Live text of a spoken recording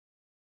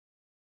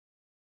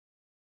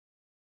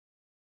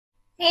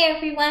Hey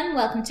everyone,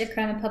 welcome to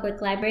Corona Public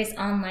Library's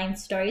online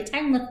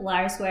Storytime with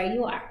Lars Where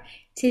You Are.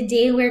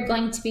 Today we're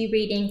going to be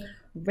reading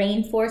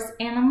Rainforest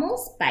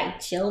Animals by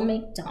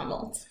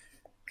McDonald.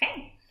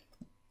 Okay.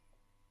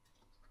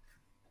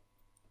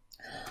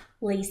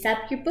 Lace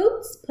up your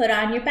boots, put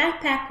on your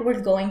backpack.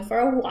 We're going for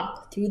a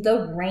walk through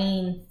the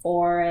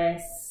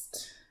rainforest.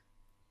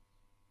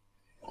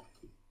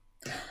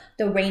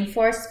 The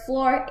rainforest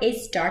floor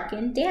is dark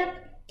and damp.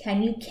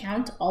 Can you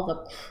count all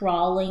the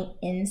crawling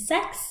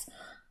insects?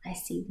 I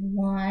see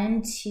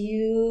 1,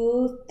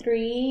 2,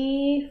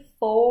 3,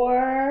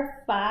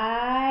 4,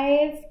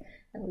 5,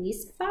 at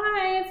least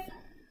 5.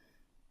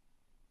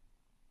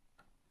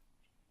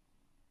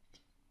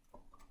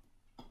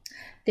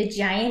 The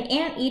giant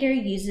anteater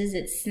uses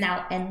its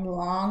snout and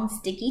long,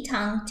 sticky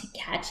tongue to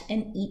catch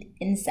and eat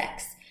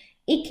insects.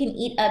 It can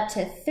eat up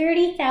to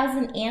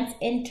 30,000 ants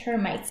and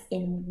termites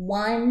in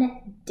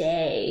one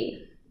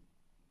day.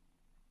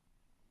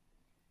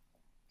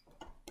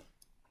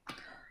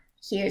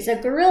 Here's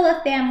a gorilla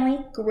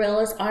family.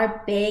 Gorillas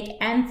are big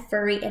and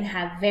furry and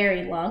have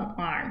very long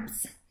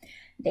arms.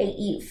 They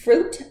eat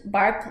fruit,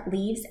 bark,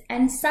 leaves,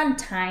 and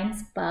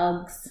sometimes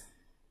bugs.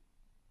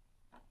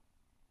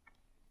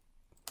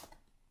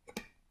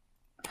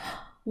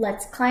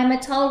 Let's climb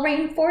a tall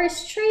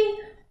rainforest tree.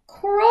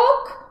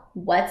 Croak!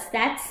 What's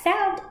that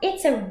sound?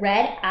 It's a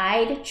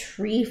red-eyed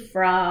tree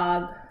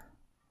frog.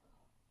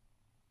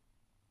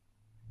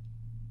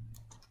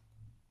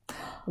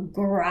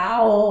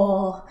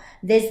 Growl!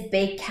 This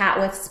big cat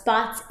with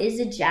spots is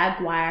a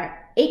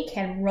jaguar. It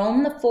can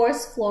roam the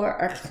forest floor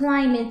or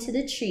climb into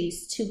the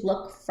trees to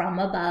look from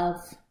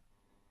above.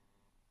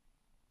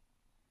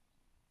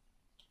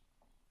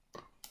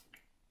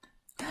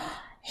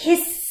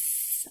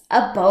 Hiss!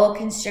 A boa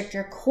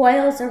constrictor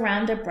coils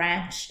around a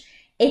branch.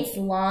 Its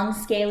long,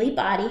 scaly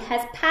body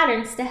has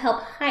patterns to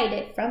help hide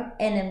it from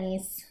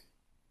enemies.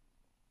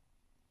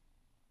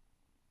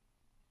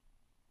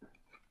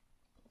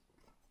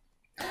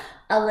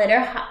 A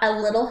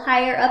little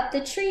higher up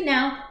the tree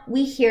now,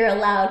 we hear a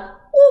loud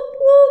whoop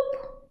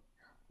whoop.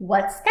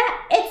 What's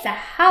that? It's a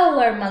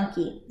howler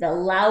monkey, the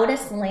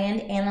loudest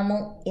land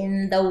animal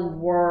in the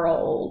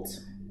world.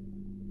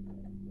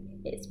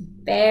 It's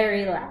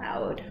very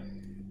loud.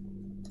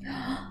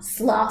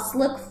 Sloths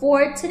look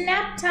forward to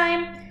nap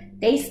time.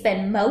 They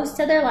spend most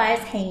of their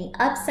lives hanging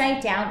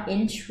upside down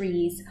in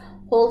trees,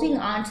 holding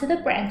onto the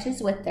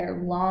branches with their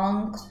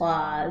long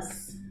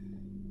claws.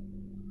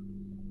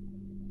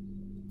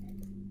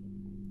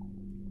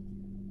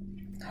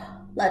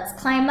 Let's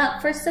climb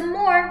up for some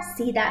more.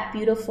 See that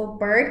beautiful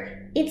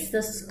bird? It's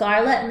the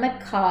scarlet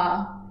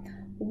macaw.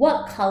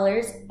 What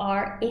colors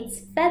are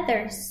its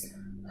feathers?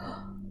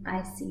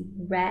 I see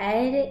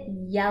red,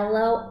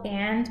 yellow,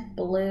 and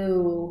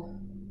blue.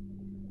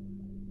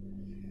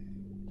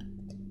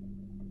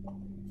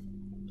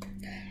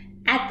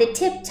 At the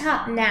tip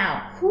top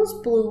now, whose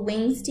blue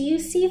wings do you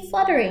see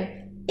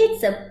fluttering?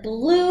 It's a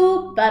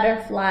blue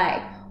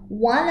butterfly,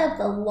 one of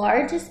the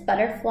largest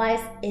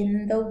butterflies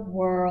in the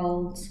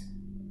world.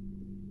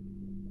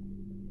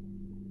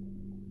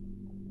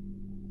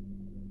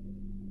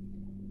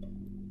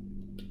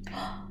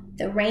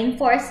 The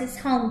rainforest is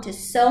home to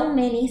so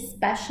many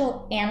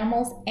special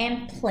animals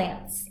and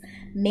plants.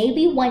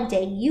 Maybe one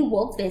day you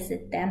will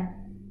visit them.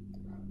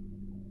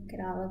 Look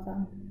at all of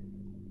them.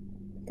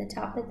 At the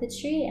top of the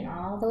tree and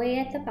all the way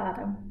at the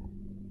bottom.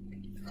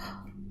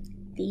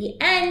 The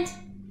end.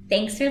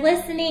 Thanks for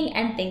listening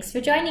and thanks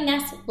for joining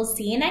us. We'll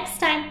see you next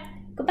time.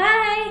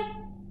 Goodbye.